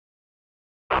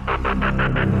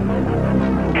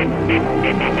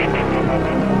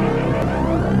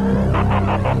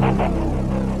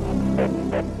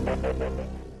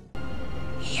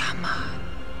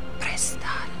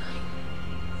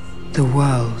The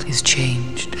world is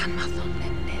changed.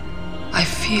 I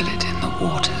feel it in the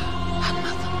water.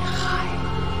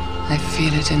 I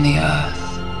feel it in the earth.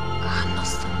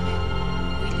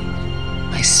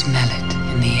 I smell it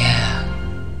in the air.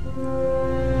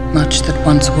 Much that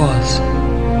once was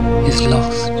is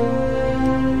lost,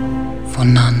 for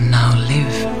none now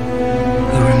live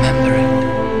who remember it.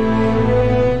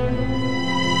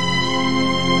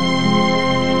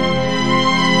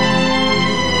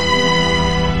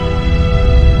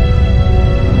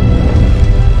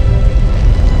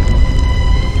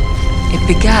 It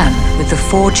began with the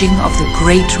forging of the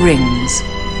great rings.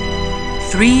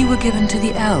 3 were given to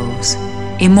the elves,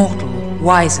 immortal,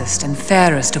 wisest and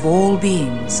fairest of all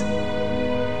beings.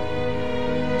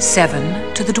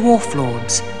 7 to the dwarf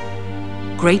lords,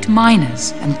 great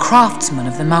miners and craftsmen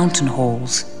of the mountain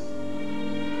halls.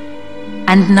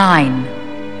 And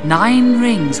 9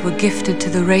 rings were gifted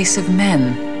to the race of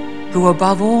men who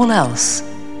above all else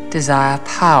desire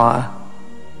power.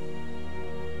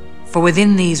 For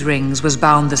within these rings was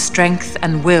bound the strength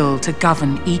and will to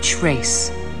govern each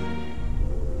race.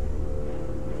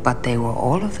 But they were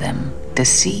all of them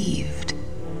deceived,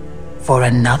 for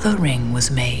another ring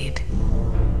was made.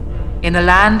 In the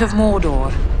land of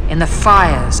Mordor, in the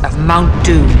fires of Mount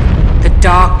Doom, the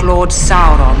Dark Lord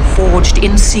Sauron forged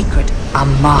in secret a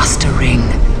master ring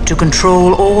to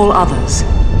control all others.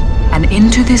 And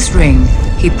into this ring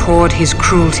he poured his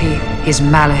cruelty, his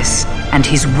malice, and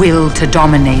his will to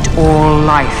dominate all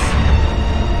life.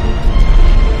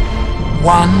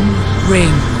 One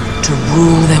ring to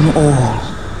rule them all.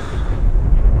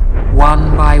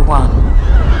 One by one,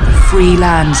 the free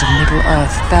lands of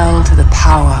Middle-earth fell to the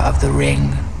power of the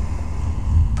ring.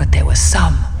 But there were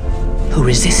some who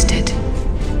resisted.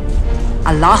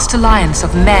 A last alliance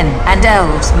of men and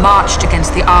elves marched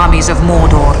against the armies of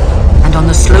Mordor, and on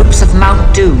the slopes of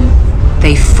Mount Doom,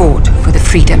 they fought for the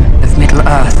freedom of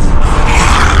Middle-earth.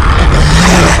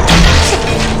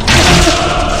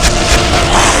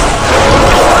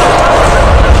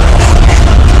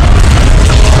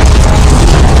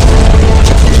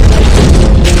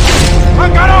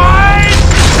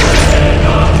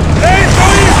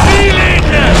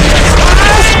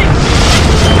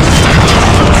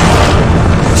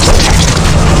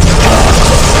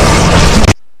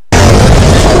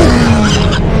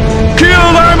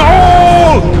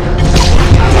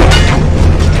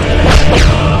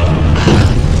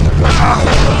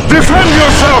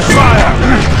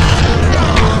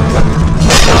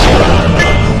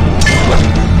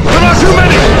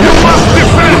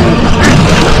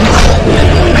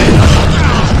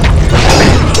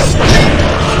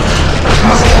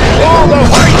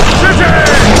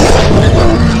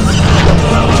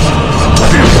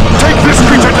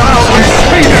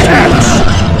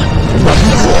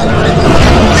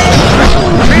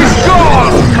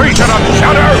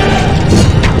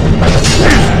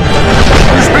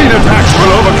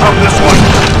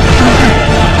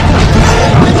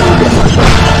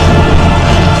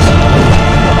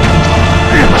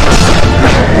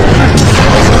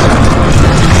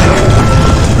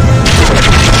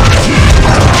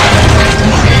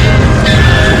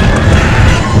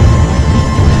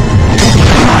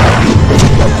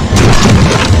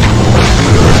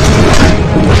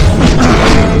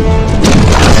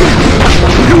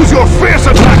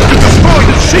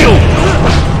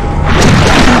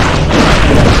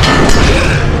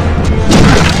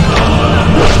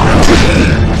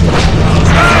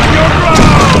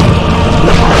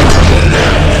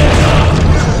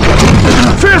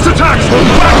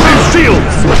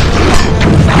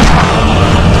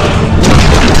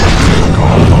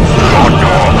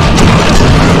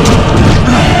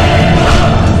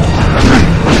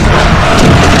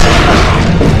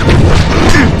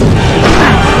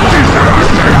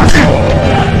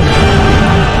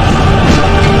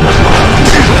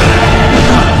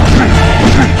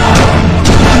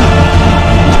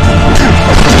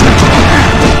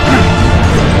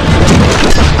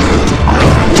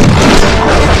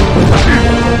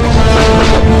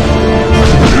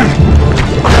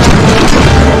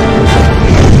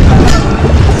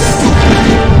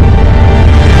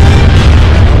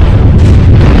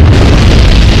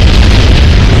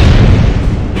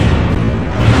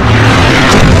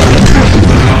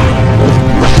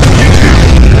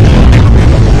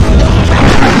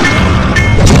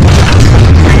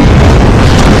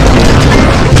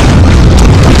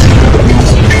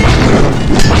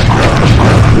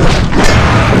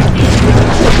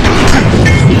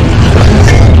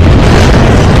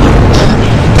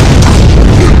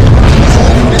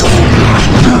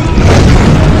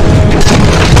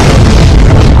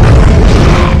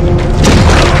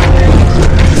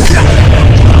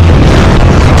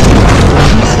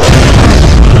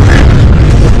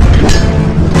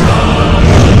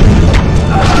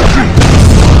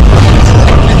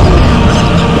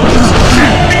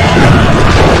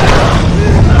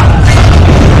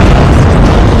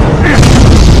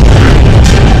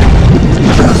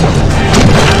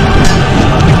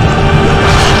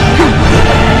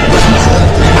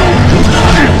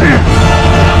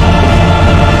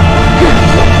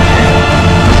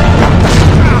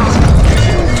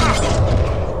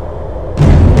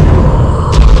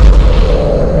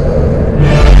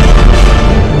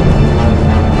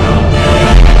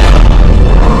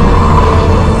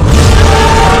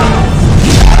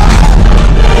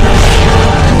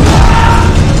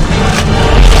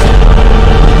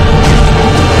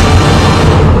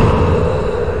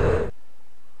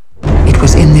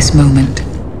 this moment,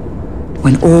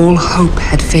 when all hope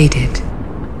had faded,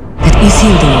 that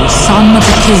Isildur, son of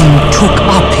the king, took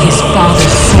up his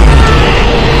father's sword.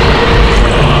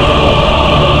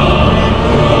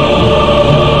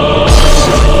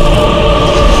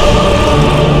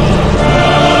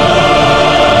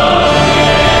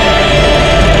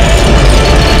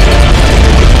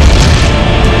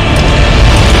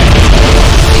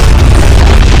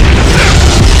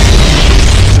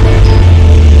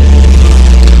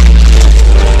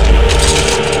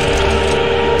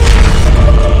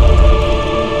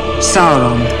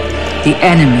 Sauron, the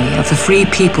enemy of the free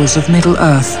peoples of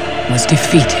Middle-earth, was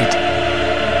defeated.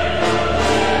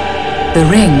 The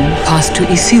ring passed to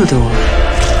Isildur,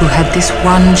 who had this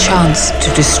one chance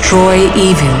to destroy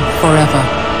evil forever.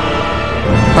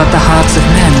 But the hearts of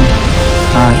men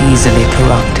are easily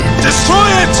corrupted.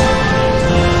 Destroy it!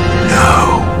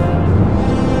 No.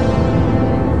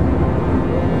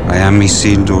 I am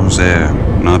Isildur's heir,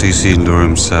 not Isildur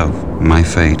himself. My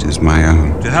fate is my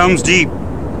own. To Helm's Deep.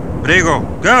 Prego,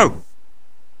 go!